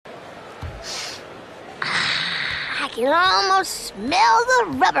can almost smell the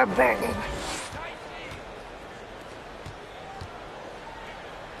rubber burning.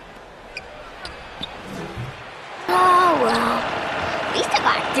 Oh, well. At least I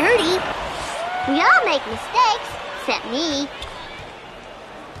got dirty. We all make mistakes, except me.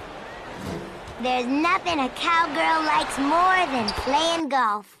 There's nothing a cowgirl likes more than playing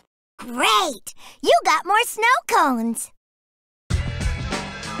golf. Great! You got more snow cones.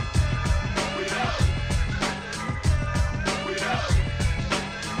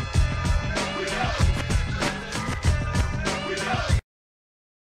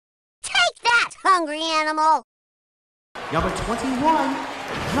 Take that, hungry animal! Number 21,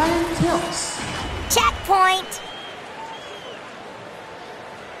 Ryan Tilts. Checkpoint!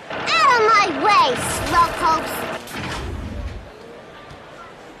 Out of my way, slowpokes!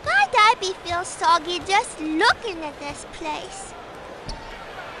 My diaper feels soggy just looking at this place.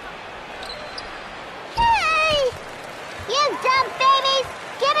 Hey! You dumb babies!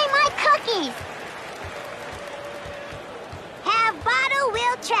 Give me my cookies! Have bottle,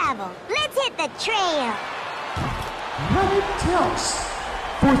 will travel. Let's hit the trail. Ryan Tilts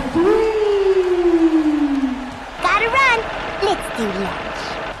for 3. Gotta run. Let's do lunch.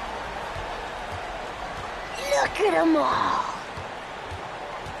 Look at them all.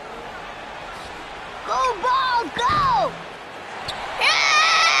 Go, ball, go!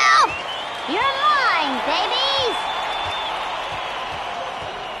 Help! You're mine, babies!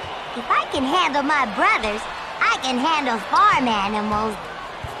 If I can handle my brothers, I can handle farm animals.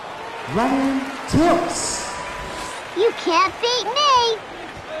 Ryan Tilts. You can't beat me!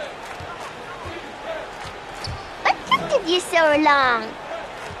 What took you so long?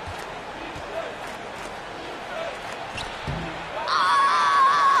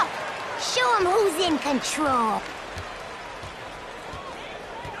 Oh! Show 'em who's in control.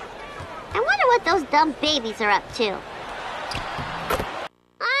 I wonder what those dumb babies are up to.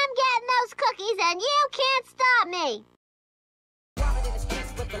 I'm getting those cookies and you can't stop me!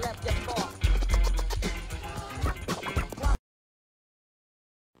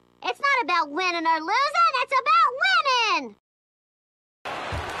 It's not about winning or losing, it's about winning!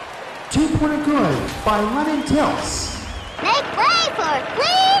 2-pointer good by Ryan Tilts. Make way for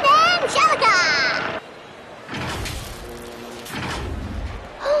Queen Angelica!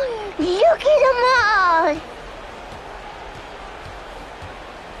 Look at them all!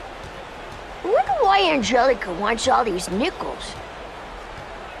 I wonder why Angelica wants all these nickels.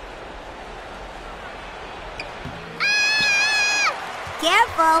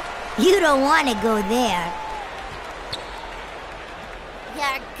 Careful! You don't want to go there.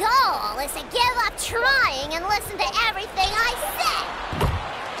 Your goal is to give up trying and listen to everything I say.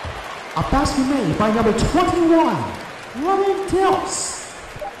 A basket made by number 21, Ryan Tilts.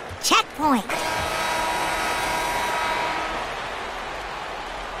 Checkpoint.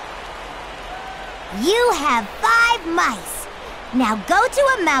 You have 5 mice. Now go to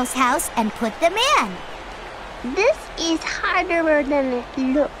a mouse house and put them in. This is harder than it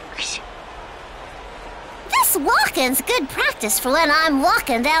looks. This walking's good practice for when I'm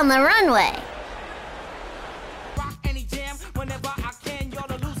walking down the runway. Rock any jam whenever I can. You're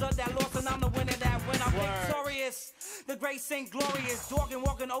the loser that lost and I'm the winner that win. I'm victorious. The grace ain't glorious. Dogging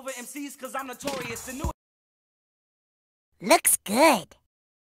walking over MCs cause I'm notorious. The new Looks good.